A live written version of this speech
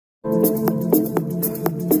Welcome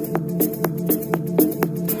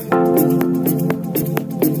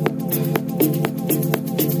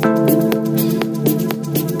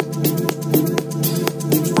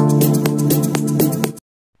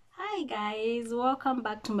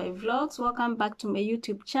back to my vlogs, welcome back to my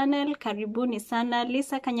YouTube channel. Karibuni sana.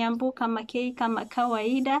 Lisa Kanyambu kama K kama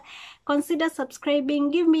kawaida. Consider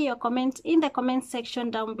subscribing, give me your comment in the comment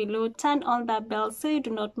section down below, turn on that bell so you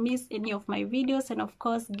do not miss any of my videos, and of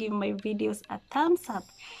course give my videos a thumbs up.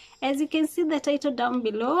 As you can see the title down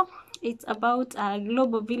below, it's about a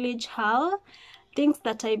Global Village haul, things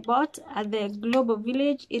that I bought at the Global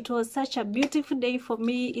Village. It was such a beautiful day for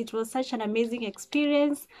me. It was such an amazing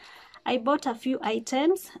experience. I bought a few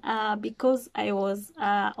items because I was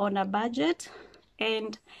on a budget,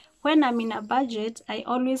 and when I'm in a budget, I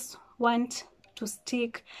always want to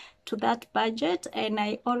stick to that budget, and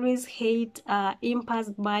I always hate impulse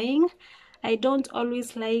buying. I don't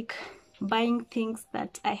always like buying things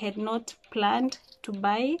that I had not planned to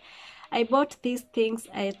buy. I bought these things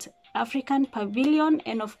at African Pavilion,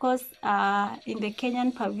 and of course in the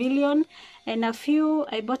Kenyan Pavilion, and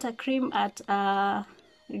I bought a cream at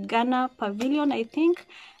Ghana Pavilion, I think,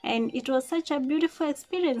 and it was such a beautiful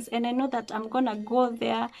experience, and I know that I'm gonna go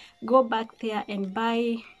back there and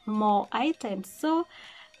buy more items. So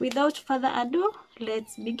without further ado,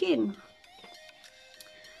 let's begin.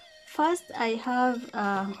 First, I have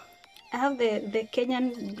the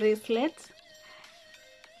Kenyan bracelet.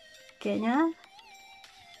 Kenya,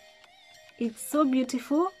 it's so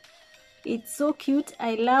beautiful, it's so cute.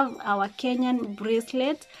 I love our Kenyan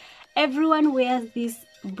bracelet. Everyone wears this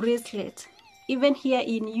bracelet. Even here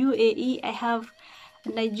in UAE, I have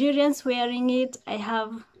Nigerians wearing it. I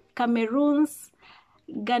have Cameroons,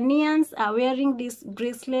 Ghanaians are wearing these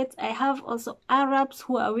bracelets. I have also Arabs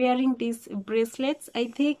who are wearing these bracelets. I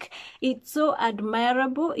think it's so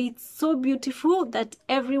admirable, it's so beautiful that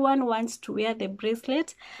everyone wants to wear the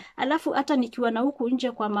bracelet. Alafu hata nikiwa na huku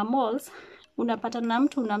nje kwa malls, unapata na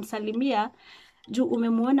mtu unamsalimia juu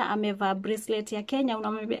umemuona amevaa bracelet ya Kenya,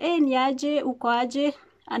 unamwambia ni aje, uko aje,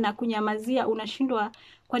 anakunyamazia, unashindwa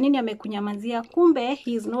kwa nini amekunyamazia. Kumbe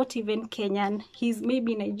he is not even Kenyan, he is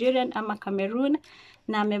maybe Nigerian ama Cameroon,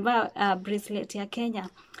 na amevaa bracelet ya Kenya.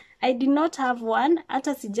 I did not have one,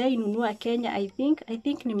 hata sijai nunua Kenya. I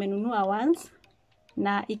think nimenunua once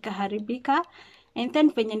na ikaharibika, and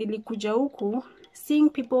then penye nilikuja huku, seeing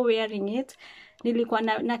people wearing it, nilikuwa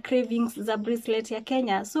na cravings za bracelet ya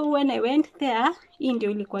Kenya. So when I went there, hii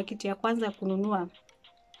ndio ilikuwa kitu ya kwanza kununua.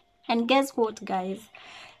 And guess what, guys?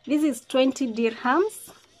 This is 20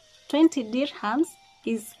 dirhams. 20 dirhams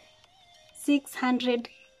is 600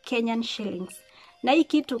 Kenyan shillings. Na hii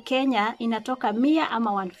kitu Kenya inatoka 100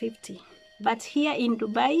 ama 150. But here in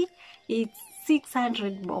Dubai, it's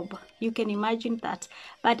 600 bob. You can imagine that.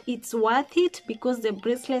 But it's worth it because the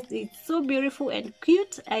bracelet is so beautiful and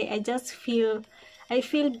cute. I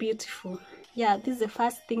feel beautiful. Yeah, this is the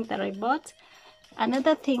first thing that I bought.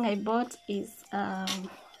 Another thing I bought is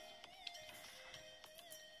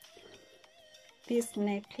this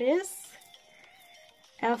necklace.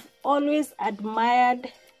 I've always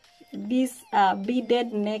admired these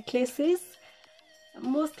beaded necklaces.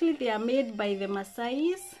 Mostly they are made by the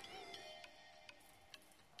Maasais.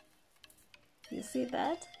 You see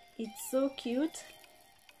that? It's so cute.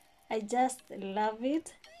 I just love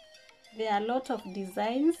it. There are a lot of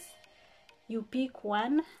designs. You pick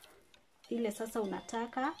one, ile sasa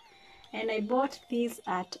unataka. And I bought this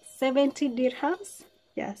at 70 dirhams.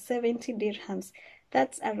 Yeah, 70 dirhams.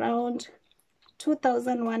 That's around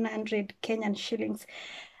 2,100 Kenyan shillings.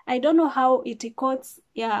 I don't know how it costs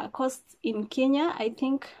in Kenya. I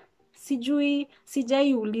think sijai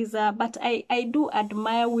uliza, but I do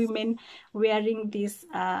admire women wearing this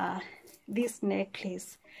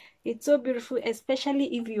necklace. It's so beautiful,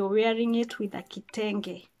 especially if you're wearing it with a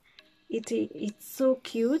kitenge. It's so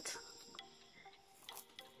cute.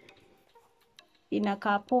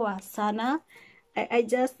 Inakaa poa sana. I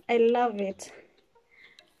love it.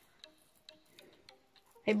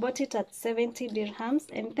 I bought it at 70 dirhams,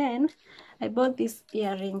 and then I bought these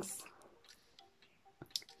earrings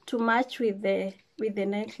to match with the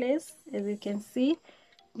necklace. As you can see,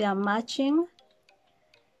 they are matching.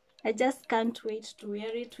 I just can't wait to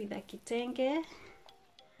wear it with a kitenge.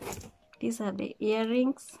 These are the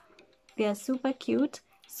earrings. They are super cute.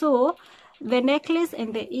 So the necklace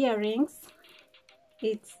and the earrings,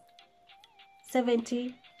 it's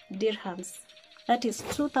 70 dirhams. That is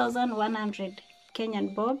 2,100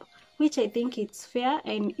 Kenyan bob, which I think it's fair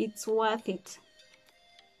and it's worth it.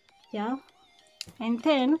 Yeah. And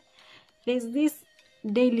then there's this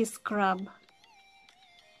daily scrub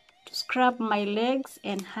to scrub my legs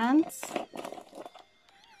and hands.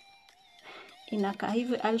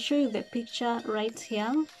 I'll show you the picture right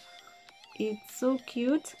here. It's so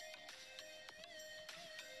cute.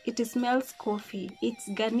 It smells coffee. It's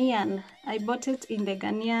Ghanaian. I bought it in the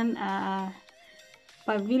Ghanaian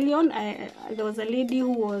pavilion. There was a lady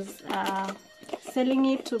who was selling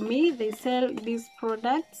it to me. They sell these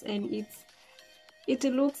products and it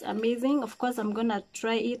looks amazing. Of course, I'm gonna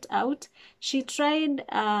try it out. She tried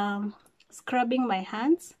scrubbing my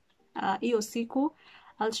hands iyo siku.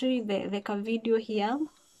 I'll show you the video here.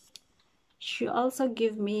 She also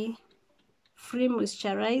gave me free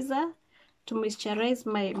moisturizer to moisturize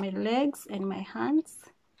my legs and my hands.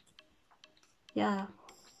 Yeah,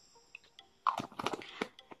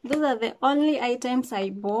 those are the only items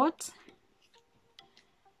I bought.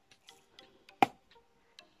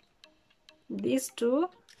 These two,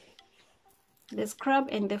 the scrub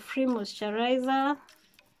and the free moisturizer,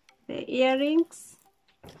 the earrings,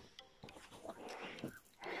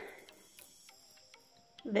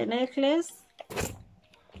 the necklace,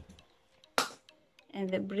 and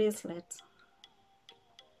the bracelet.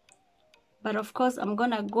 But of course, I'm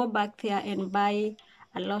gonna go back there and buy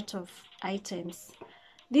a lot of items.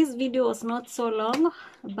 This video was not so long,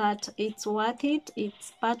 but it's worth it.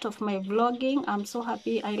 It's part of my vlogging. I'm so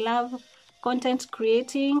happy. I love content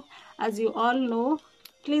creating, as you all know.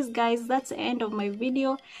 Please guys, that's the end of my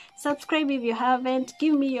video. Subscribe if you haven't.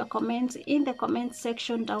 Give me your comment in the comment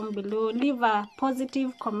section down below. Leave a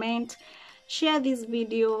positive comment, share this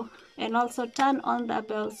video, and also turn on the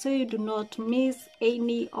bell so you do not miss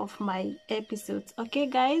any of my episodes. Okay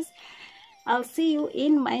guys, I'll see you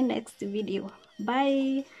in my next video.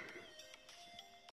 Bye.